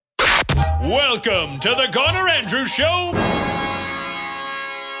Welcome to the Garner Andrews Show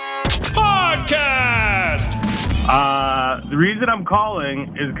podcast. The reason I'm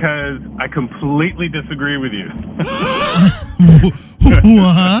calling is because I completely disagree with you.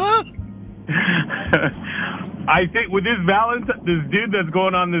 What? I think with this dude that's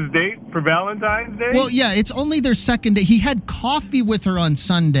going on this date for Valentine's Day. Well, yeah, it's only their second day. He had coffee with her on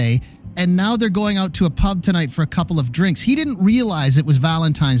Sunday, and now they're going out to a pub tonight for a couple of drinks. He didn't realize it was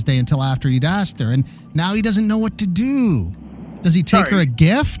Valentine's Day until after he'd asked her, and now he doesn't know what to do. Does he take her a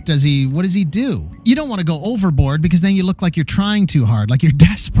gift? What does he do? You don't want to go overboard because then you look like you're trying too hard, like you're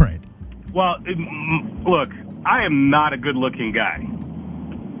desperate. Well, look, I am not a good-looking guy.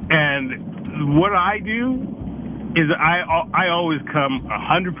 And what I do is I always come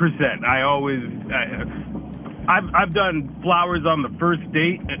 100%. I've done flowers on the first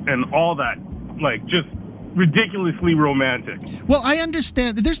date and all that, like just ridiculously romantic. Well, I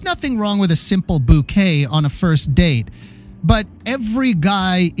understand. There's nothing wrong with a simple bouquet on a first date. But every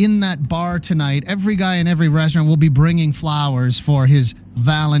guy in that bar tonight, every guy in every restaurant will be bringing flowers for his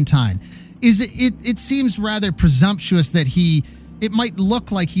Valentine. It seems rather presumptuous that it might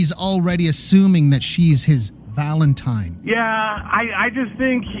look like he's already assuming that she's his Valentine. Yeah, I just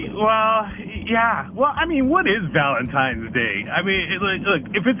think, well, yeah. Well, I mean, what is Valentine's Day? I mean, look,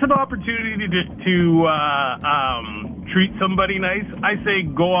 if it's an opportunity to treat somebody nice, I say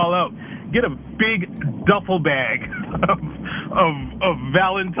go all out. Get a big duffel bag of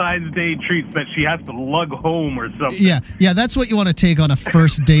Valentine's Day treats that she has to lug home or something. Yeah, that's what you want to take on a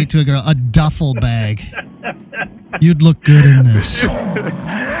first date to a girl, a duffel bag. You'd look good in this.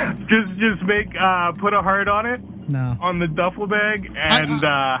 Just make put a heart on it. No. On the duffel bag and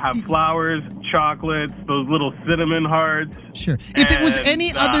have flowers, chocolates, those little cinnamon hearts. Sure. If it was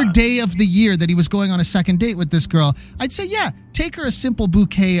any other day of the year that he was going on a second date with this girl, I'd say, yeah, take her a simple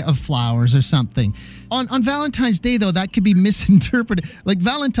bouquet of flowers or something. On Valentine's Day, though, that could be misinterpreted. Like,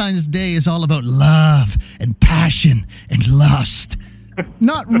 Valentine's Day is all about love and passion and lust.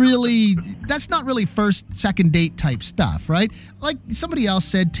 Not really, that's not really first, second date type stuff, right? Like somebody else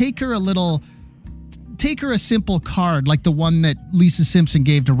said, take her a simple card like the one that Lisa Simpson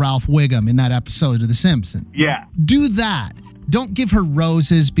gave to Ralph Wiggum in that episode of The Simpsons. Yeah. Do that. Don't give her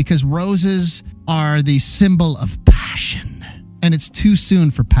roses because roses are the symbol of passion. And it's too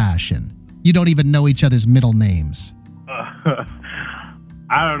soon for passion. You don't even know each other's middle names.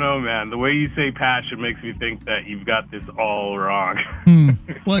 I don't know, man. The way you say passion makes me think that you've got this all wrong.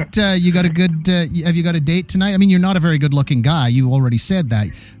 What, you got a good, have you got a date tonight? I mean, you're not a very good looking guy. You already said that.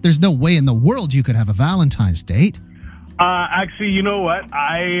 There's no way in the world you could have a Valentine's date. Actually, you know what?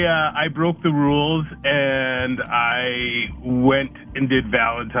 I broke the rules and I went and did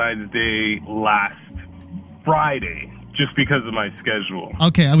Valentine's Day last Friday just because of my schedule.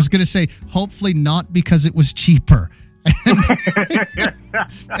 Okay, I was going to say, hopefully not because it was cheaper.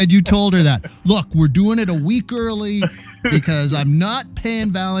 And you told her that, look, we're doing it a week early because I'm not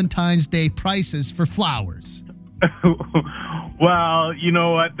paying Valentine's Day prices for flowers. Well, you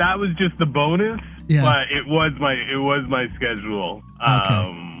know what? That was just the bonus, yeah. But it was my schedule.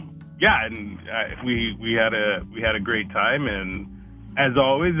 Okay. Yeah, and we had a great time, and as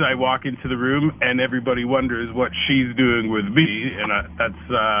always, I walk into the room and everybody wonders what she's doing with me, and that's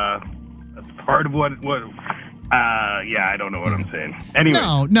part of what. Yeah, I don't know what I'm saying. Anyway.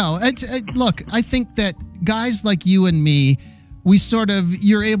 No. Look, I think that guys like you and me,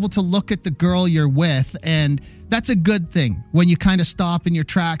 you're able to look at the girl you're with, and that's a good thing when you kind of stop in your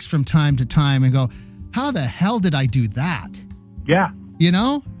tracks from time to time and go, how the hell did I do that? Yeah. You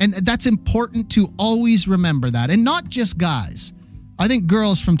know? And that's important to always remember that. And not just guys. I think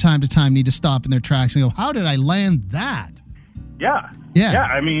girls from time to time need to stop in their tracks and go, how did I land that? Yeah. Yeah. Yeah,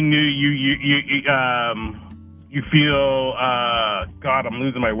 I mean, you feel, God, I'm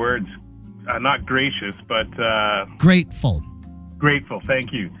losing my words. Not gracious, but... Grateful. Grateful,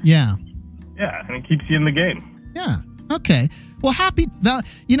 thank you. Yeah. Yeah, and it keeps you in the game. Yeah. Okay. Well,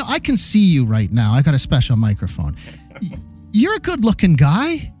 I can see you right now. I got a special microphone. You're a good-looking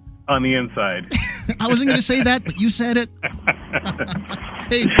guy. On the inside. I wasn't going to say that, but you said it.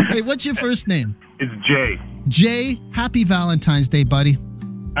 Hey, what's your first name? It's Jay. Jay, happy Valentine's Day, buddy.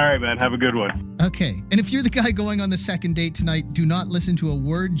 All right, man. Have a good one. Okay. And if you're the guy going on the second date tonight, do not listen to a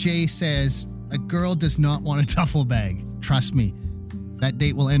word Jay says. A girl does not want a duffel bag. Trust me. That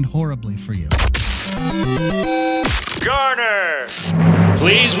date will end horribly for you. Garner.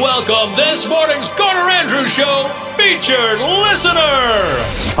 Please welcome this morning's Garner Andrews Show featured listener.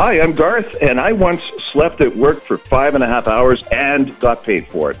 Hi, I'm Garth, and I once slept at work for 5.5 hours and got paid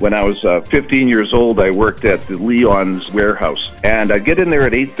for it. When I was 15 years old, I worked at the Leon's warehouse. And I'd get in there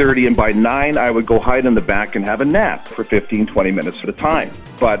at 8:30, and by 9, I would go hide in the back and have a nap for 15, 20 minutes at a time.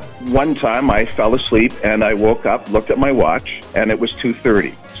 But one time I fell asleep, and I woke up, looked at my watch, and it was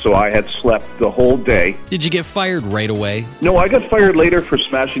 2:30. So I had slept the whole day. Did you get fired right away? No, I got fired later for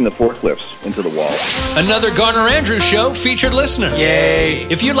smashing the forklifts into the wall. Another Garner Andrews Show featured listener. Yay!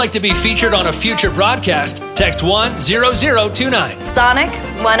 If you'd like to be featured on a future broadcast, text 10029. Sonic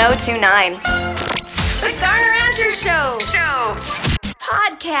 1029. The Garner Andrews Show.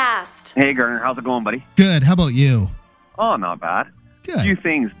 Podcast. Hey, Garner, how's it going, buddy? Good. How about you? Oh, not bad. Good. Few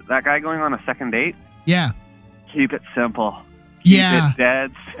things. That guy going on a second date, Yeah. keep it simple. Yeah. Keep it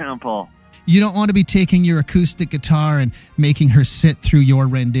dead simple. You don't want to be taking your acoustic guitar and making her sit through your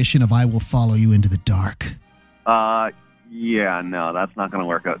rendition of I Will Follow You Into the Dark. Yeah, no, that's not going to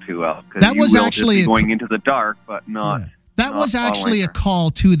work out too well. 'Cause That you was will actually just be going into the dark, but not. Yeah. That not was actually a following her.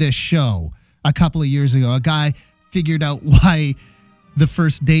 call to this show a couple of years ago. A guy figured out why the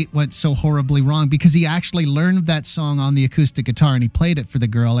first date went so horribly wrong because he actually learned that song on the acoustic guitar and he played it for the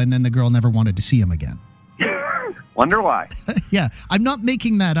girl, and then the girl never wanted to see him again. Wonder why? Yeah, I'm not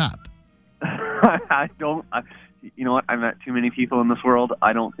making that up. You know what? I met too many people in this world.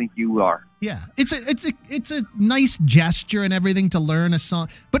 I don't think you are. Yeah, it's a nice gesture and everything to learn a song,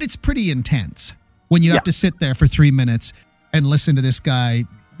 but it's pretty intense when you have to sit there for 3 minutes and listen to this guy,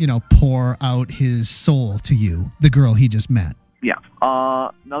 pour out his soul to you, the girl he just met. Yeah.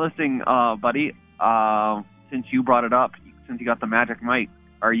 Another thing, buddy, since you brought it up, since you got the magic mic,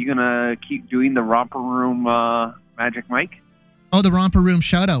 are you going to keep doing the romper room magic mic? Oh, the Romper Room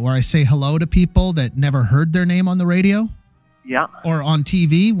shout-out where I say hello to people that never heard their name on the radio? Yeah. Or on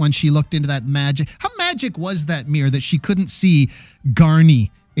TV when she looked into that magic. How magic was that mirror that she couldn't see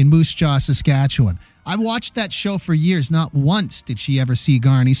Garney in Moose Jaw, Saskatchewan? I watched that show for years. Not once did she ever see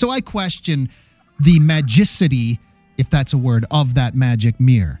Garney. So I question the magicity, if that's a word, of that magic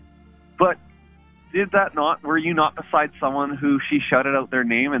mirror. But were you not beside someone who she shouted out their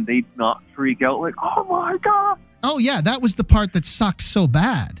name and they'd not freak out like, oh my God? Oh, yeah, that was the part that sucked so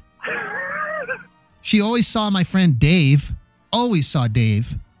bad. She always saw my friend Dave. Always saw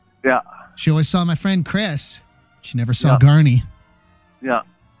Dave. Yeah. She always saw my friend Chris. She never saw Garney. Yeah.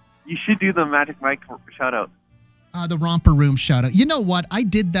 You should do the magic mic shout out. The Romper Room shout out. You know what? I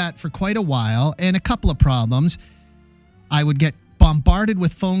did that for quite a while and a couple of problems. I would get bombarded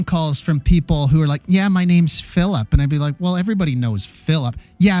with phone calls from people who are like, yeah, my name's Philip. And I'd be like, well, everybody knows Philip.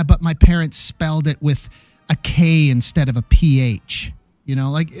 Yeah, but my parents spelled it with a K instead of a PH.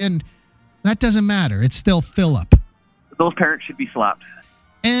 And that doesn't matter. It's still Philip. Those parents should be slapped.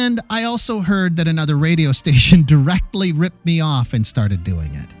 And I also heard that another radio station directly ripped me off and started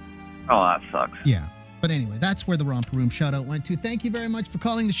doing it. Oh, that sucks. Yeah. But anyway, that's where the Romper Room shout out went to. Thank you very much for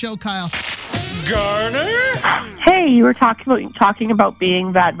calling the show, Kyle. Garner? Hey, you were talking about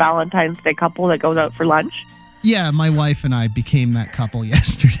being that Valentine's Day couple that goes out for lunch? Yeah, my wife and I became that couple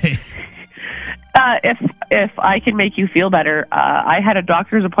yesterday. If I can make you feel better, I had a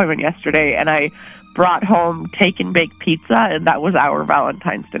doctor's appointment yesterday, and I brought home take and bake pizza, and that was our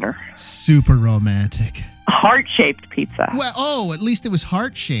Valentine's dinner. Super romantic. Heart-shaped pizza. Well, at least it was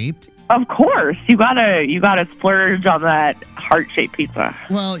heart-shaped. Of course, you gotta splurge on that heart-shaped pizza.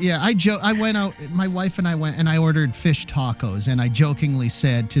 Well, yeah, I went out. My wife and I went, and I ordered fish tacos, and I jokingly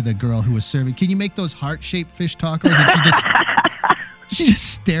said to the girl who was serving, "Can you make those heart-shaped fish tacos?" And she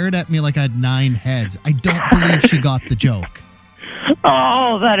just stared at me like I had 9 heads. I don't believe she got the joke.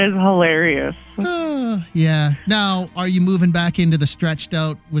 Oh, that is hilarious. Yeah. Now, are you moving back into the stretched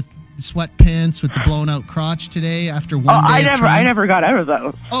out with sweatpants with the blown out crotch today after one day of trying? I never got out of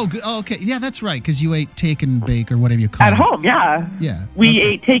those. Oh, okay. Yeah, that's right, because you ate take and bake or whatever you call it. At home, yeah. Yeah. We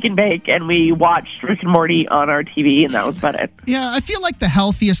ate take and bake, and we watched Rick and Morty on our TV, and that was about it. Yeah, I feel like the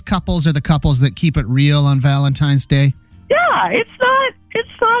healthiest couples are the couples that keep it real on Valentine's Day. Yeah, it's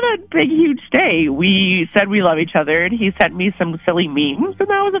not a big, huge day. We said we love each other, and he sent me some silly memes, and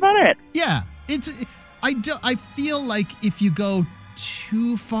that was about it. Yeah, I feel like if you go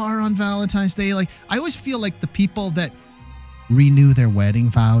too far on Valentine's Day, like I always feel like the people that renew their wedding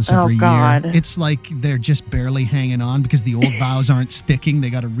vows every year, it's like they're just barely hanging on because the old vows aren't sticking. They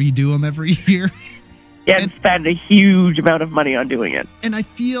got to redo them every year. And spend a huge amount of money on doing it. And I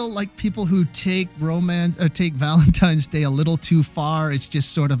feel like people who take take Valentine's Day a little ttoo far, it's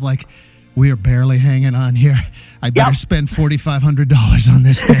just sort of like, we're barely hanging on here. I better spend $4,500 on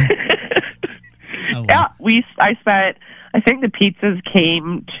this thing. Yeah, I spent I think the pizzas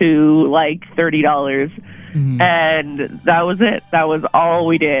came to like $30. And that was it. That was all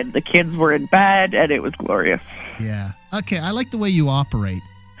we did. The kids were in bed, and it was glorious. Yeah. Okay, I like the way you operate.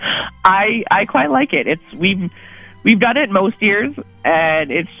 I quite like it. We've done it most years,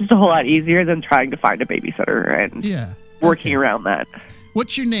 and it's just a whole lot easier than trying to find a babysitter and working around that.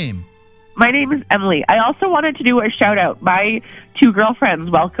 What's your name? My name is Emily. I also wanted to do a shout-out. My 2 girlfriends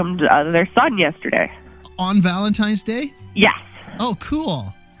welcomed their son yesterday. On Valentine's Day? Yes. Oh,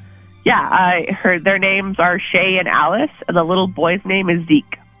 cool. Yeah, I heard their names are Shay and Alice, and the little boy's name is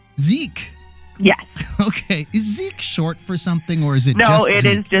Zeke. Zeke? Yes. Okay. Is Zeke short for something, or is it just Zeke? No, it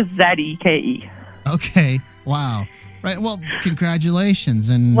is just Zeke. Okay. Wow. Right. Well, congratulations,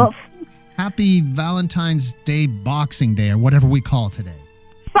 and happy Valentine's Day, Boxing Day, or whatever we call today.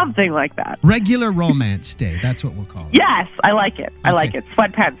 Something like that. Regular Romance Day. That's what we'll call it. Yes, I like it. I like it.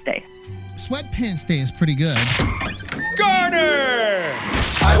 Sweatpants Day. Sweatpants Day is pretty good. Garner!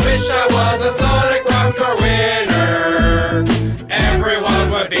 I wish I was a Sonic Proctor winner. Everyone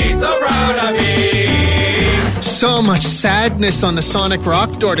would be so proud of me. So much sadness on the Sonic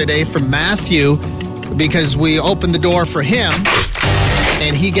Rock door today from Matthew because we opened the door for him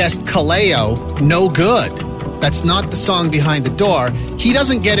and he guessed Kaleo, no good. That's not the song behind the door. He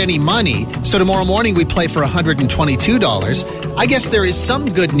doesn't get any money, so tomorrow morning we play for $122. I guess there is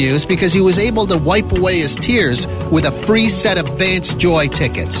some good news because he was able to wipe away his tears with a free set of Vance Joy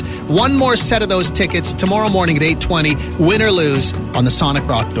tickets. One more set of those tickets tomorrow morning at 8:20, win or lose, on the Sonic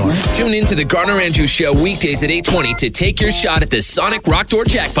Rock Door. Tune in to the Garner Andrews Show weekdays at 8:20 to take your shot at the Sonic Rock Door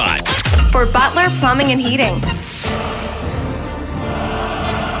jackpot. For Butler Plumbing and Heating.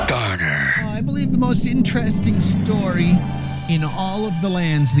 I believe the most interesting story in all of the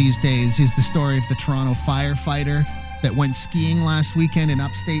lands these days is the story of the Toronto firefighter that went skiing last weekend in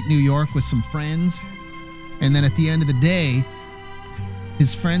upstate New York with some friends. And then at the end of the day,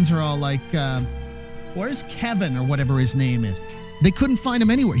 his friends are all like, where's Kevin or whatever his name is? They couldn't find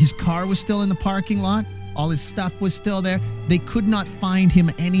him anywhere. His car was still in the parking lot. All his stuff was still there. They could not find him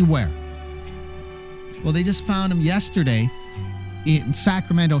anywhere. Well, they just found him yesterday in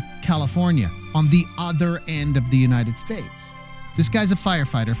Sacramento, California, on the other end of the United States. This guy's a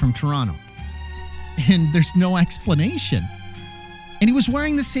firefighter from Toronto, and there's no explanation. And he was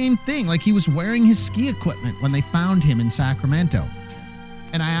wearing the same thing, like he was wearing his ski equipment when they found him in Sacramento.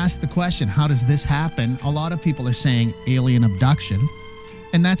 And I asked the question, how does this happen? A lot of people are saying alien abduction,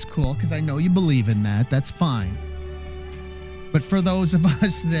 and that's cool because I know you believe in that. That's fine. But for those of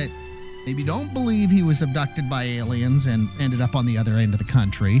us that maybe don't believe he was abducted by aliens and ended up on the other end of the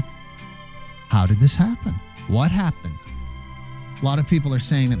country, how did this happen? What happened? A lot of people are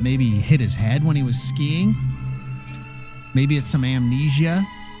saying that maybe he hit his head when he was skiing. Maybe it's some amnesia.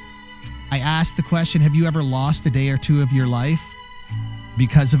 I asked the question, have you ever lost a day or two of your life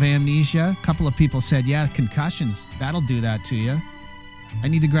because of amnesia? A couple of people said, yeah, concussions, that'll do that to you. I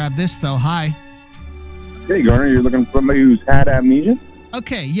need to grab this, though. Hi. Hey, Garner, you're looking for somebody who's had amnesia?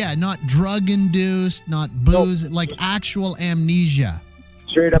 Okay, yeah, not drug-induced, not booze, like actual amnesia.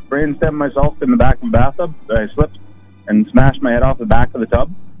 Straight up brainstemmed myself in the back of the bathtub. I slipped and smashed my head off the back of the tub.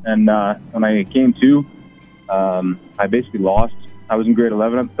 And when I came to, I basically lost. I was in grade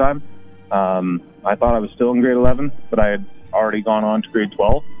 11 at the time. I thought I was still in grade 11, but I had already gone on to grade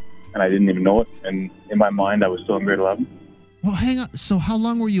 12, and I didn't even know it. And in my mind, I was still in grade 11. Well, hang on. So how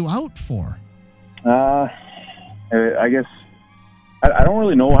long were you out for? I guess I don't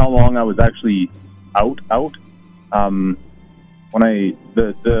really know how long I was actually out. When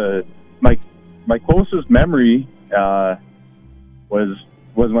my closest memory was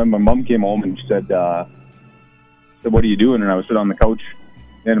when my mom came home and she said, "What are you doing?" And I was sitting on the couch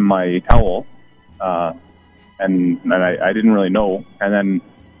in my towel, and I didn't really know. And then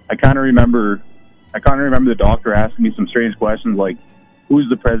I kind of remember the doctor asking me some strange questions like, "Who's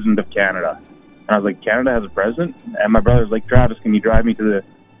the president of Canada?" And I was like, "Canada has a president?" And my brother's like, "Travis, can you drive me to this?"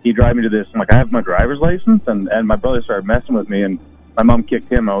 I'm like, "I have my driver's license." And my brother started messing with me, and my mom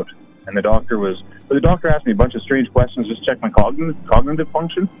kicked him out. And the doctor asked me a bunch of strange questions, just check my cognitive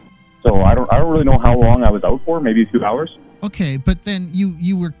function. So I don't really know how long I was out for, maybe a few hours. Okay, but then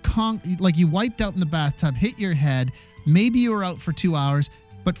you were you wiped out in the bathtub, hit your head. Maybe you were out for 2 hours,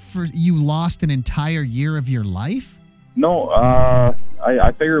 but you lost an entire year of your life? No,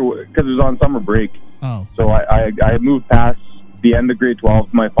 I figure because it was on summer break. Oh. So I had moved past the end of grade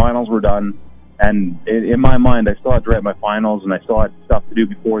 12. My finals were done. And in my mind, I still had to write my finals, and I still had stuff to do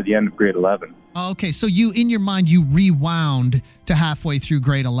before the end of grade 11. Okay, so in your mind, you rewound to halfway through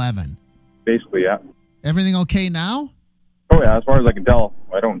grade 11. Basically, yeah. Everything okay now? Oh yeah, as far as I can tell,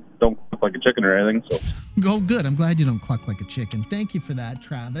 I don't look like a chicken or anything. So. Oh, good. I'm glad you don't cluck like a chicken. Thank you for that,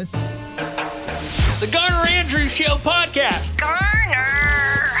 Travis. The Garner Andrews Show podcast. Garner!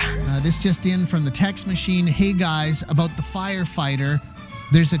 This just in from the text machine. Hey, guys, about the firefighter.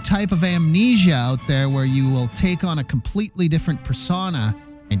 There's a type of amnesia out there where you will take on a completely different persona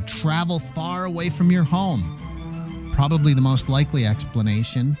and travel far away from your home. Probably the most likely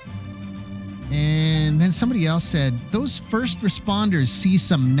explanation. And then somebody else said, those first responders see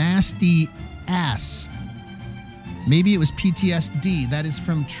some nasty ass. Maybe it was PTSD. That is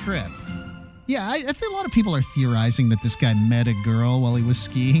from Trip. Yeah, I think a lot of people are theorizing that this guy met a girl while he was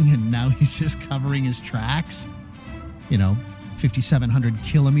skiing and now he's just covering his tracks. 5,700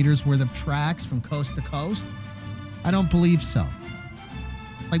 kilometers worth of tracks from coast to coast. I don't believe so.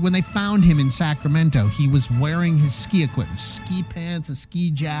 Like when they found him in Sacramento, he was wearing his ski equipment, ski pants, a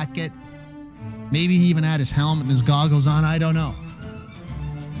ski jacket. Maybe he even had his helmet and his goggles on. I don't know.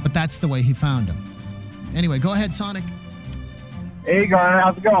 But that's the way he found him. Anyway, go ahead, Sonic. Hey, Garner.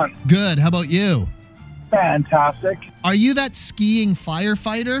 How's it going? Good. How about you? Fantastic. Are you that skiing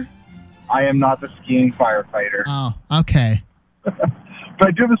firefighter? I am not the skiing firefighter. Oh, okay. But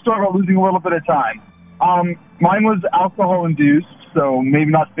I do have a story about losing a little bit of time. Mine was alcohol-induced, so maybe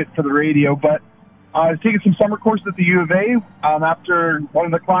not fit for the radio, but I was taking some summer courses at the U of A. After one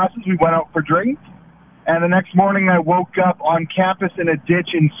of the classes, we went out for drinks. And the next morning, I woke up on campus in a ditch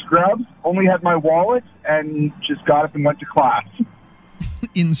in Scrubs, only had my wallet, and just got up and went to class.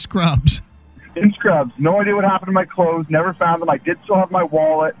 In Scrubs? In Scrubs. No idea what happened to my clothes, never found them. I did still have my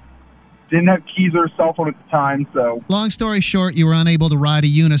wallet. Didn't have keys or a cell phone at the time, so... Long story short, you were unable to ride a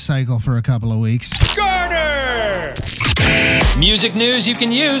unicycle for a couple of weeks. Garner! Music news you can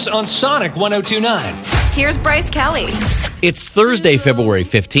use on Sonic 102.9. Here's Bryce Kelly. It's Thursday, February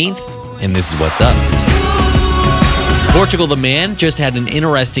 15th, and this is what's up. Portugal the Man just had an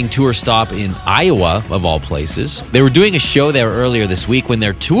interesting tour stop in Iowa, of all places. They were doing a show there earlier this week when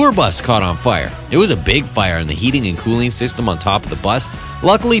their tour bus caught on fire. It was a big fire in the heating and cooling system on top of the bus.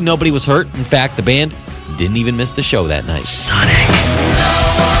 Luckily, nobody was hurt. In fact, the band didn't even miss the show that night. Sonic.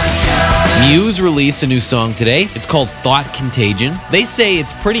 Muse released a new song today. It's called Thought Contagion. They say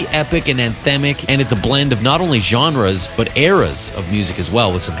it's pretty epic and anthemic, and it's a blend of not only genres, but eras of music as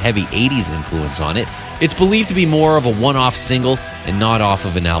well, with some heavy 80s influence on it. It's believed to be more of a one-off single and not off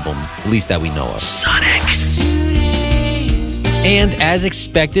of an album, at least that we know of. Sonic. And as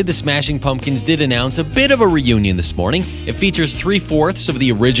expected, the Smashing Pumpkins did announce a bit of a reunion this morning. It features 3/4 of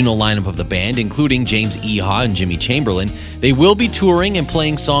the original lineup of the band, including James Iha and Jimmy Chamberlain. They will be touring and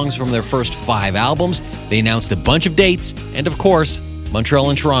playing songs from their first 5 albums. They announced a bunch of dates, and of course,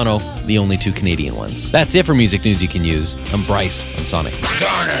 Montreal and Toronto, the only 2 Canadian ones. That's it for music news you can use. I'm Bryce on Sonic.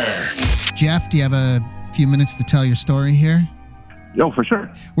 Garner! Jeff, do you have a few minutes to tell your story here? Yo, for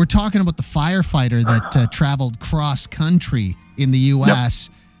sure. We're talking about the firefighter that traveled cross-country in the U.S.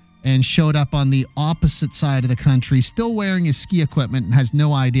 and showed up on the opposite side of the country, still wearing his ski equipment and has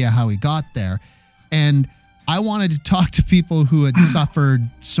no idea how he got there. And I wanted to talk to people who had suffered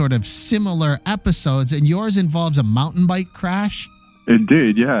sort of similar episodes, and yours involves a mountain bike crash? It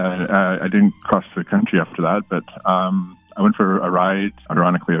did, yeah. I didn't cross the country after that, but I went for a ride.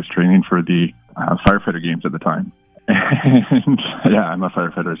 Ironically, I was training for the firefighter games at the time. And yeah, I'm a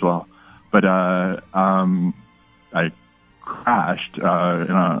firefighter as well. But I crashed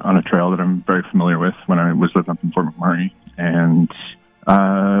on a trail that I'm very familiar with when I was living up in Fort McMurray. And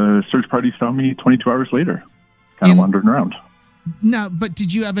search parties found me 22 hours later, kind of wandering around. No, but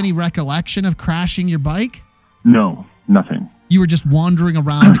did you have any recollection of crashing your bike? No, nothing. You were just wandering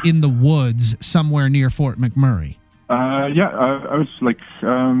around in the woods somewhere near Fort McMurray? Yeah, I was like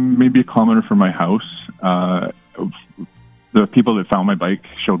maybe a kilometer from my house. The people that found my bike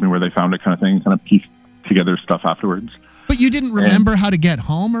showed me where they found it, kind of thing, kind of pieced together stuff afterwards. But you didn't remember how to get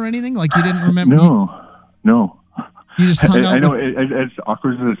home or anything? Like you didn't remember? No. You just hung out I know, as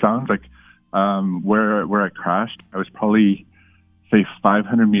awkward as it sounds, like where I crashed, I was probably, say,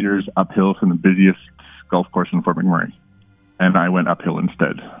 500 meters uphill from the busiest golf course in Fort McMurray. And I went uphill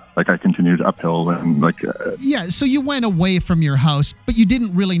instead. Like I continued uphill and like... Yeah, so you went away from your house, but you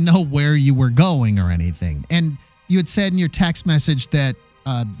didn't really know where you were going or anything. And you had said in your text message that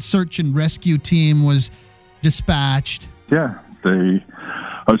a search and rescue team was dispatched. Yeah,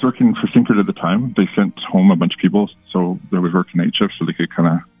 I was working for Syncred at the time. They sent home a bunch of people, so they was working night shifts so they could kind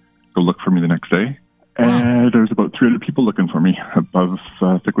of go look for me the next day. And there's about 300 people looking for me above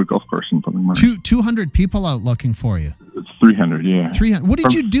Thickwood Golf Course in Fleming Marsh. 200 people out looking for you? It's 300, yeah. 300. What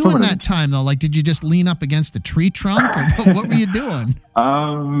did you do in that time, though? Like, did you just lean up against a tree trunk? Or what were you doing?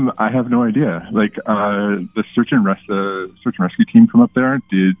 I have no idea. Like, the search and rescue team from up there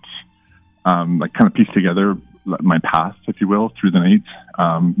did, kind of piece together my path, if you will, through the night.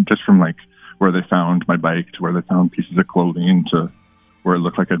 Just from, like, where they found my bike to where they found pieces of clothing to where it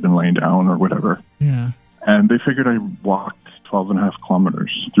looked like I'd been laying down or whatever. Yeah. And they figured I walked 12 and a half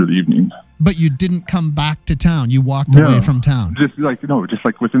kilometers through the evening. But you didn't come back to town. You walked away from town. Just like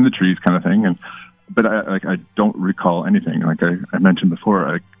within the trees kind of thing. But I don't recall anything. Like I mentioned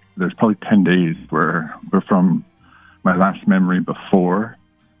before, there's probably 10 days where from my last memory before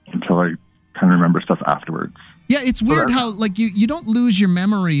until I kind of remember stuff afterwards. Yeah, it's weird how, like, you don't lose your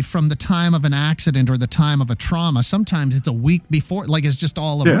memory from the time of an accident or the time of a trauma. Sometimes it's a week before, like it's just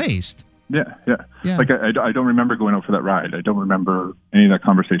all erased. Yeah. Like, I don't remember going out for that ride. I don't remember any of that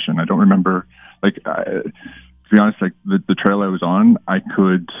conversation. I don't remember, like, to be honest, like, the trail I was on, I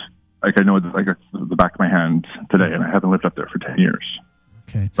know the back of my hand today, and I haven't lived up there for 10 years.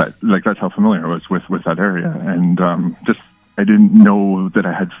 Okay. But, like, that's how familiar I was with that area. And just, I didn't know that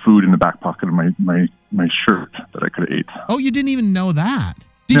I had food in the back pocket of my shirt that I could have ate. Oh, you didn't even know that?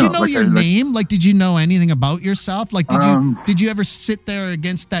 Did you know your name? Like, did you know anything about yourself? Like, did you ever sit there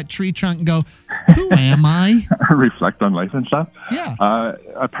against that tree trunk and go, who am I? Reflect on life and stuff? Yeah.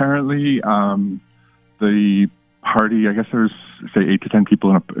 Apparently, the party, I guess there's, say, 8 to 10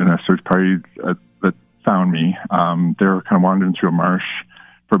 people in a search party that found me. They were kind of wandering through a marsh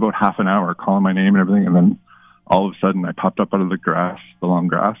for about half an hour, calling my name and everything, and then all of a sudden I popped up out of the long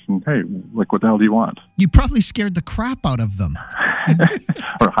grass, and hey, like, what the hell do you want? You probably scared the crap out of them.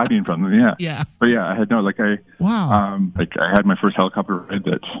 Or hiding from them, yeah. Yeah. But yeah, I had I had my first helicopter ride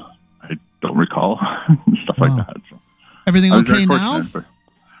that I don't recall, stuff like that. So everything okay now?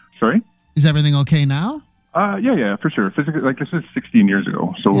 Sorry? Is everything okay now? Yeah, for sure. Physically, like, this is 16 years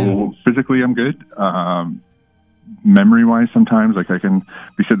ago, so physically I'm good. Memory-wise, sometimes, like, I can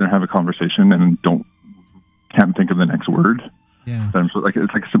be sitting there and have a conversation and can't think of the next word. Yeah. So, like,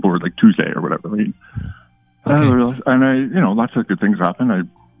 it's like a simple word like Tuesday or whatever. Right? Yeah. Okay. And lots of good things happen.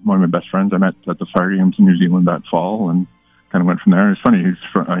 One of my best friends I met at the fire games in New Zealand that fall, and kind of went from there. It's funny. He was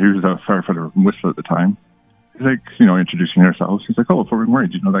a firefighter from Whistler at the time. He's like, introducing ourselves. He's like, oh, Fort McMurray,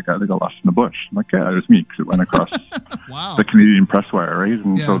 do you know that guy that got lost in the bush? I'm like, yeah, it was me, because it went across the Canadian press wire, right?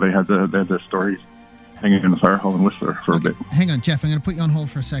 And so they had the stories hanging in the fire hall in Whistler for a bit. Hang on, Jeff. I'm going to put you on hold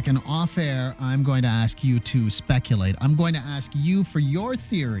for a second. Off air, I'm going to ask you to speculate. I'm going to ask you for your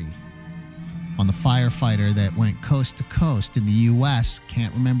theory on the firefighter that went coast to coast in the U.S.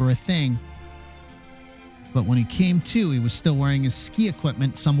 Can't remember a thing. But when he came to, he was still wearing his ski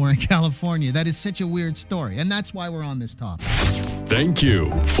equipment somewhere in California. That is such a weird story. And that's why we're on this topic. Thank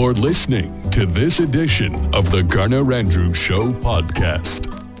you for listening to this edition of the Garner Andrews Show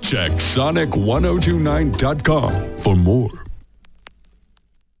podcast. Check Sonic1029.com for more.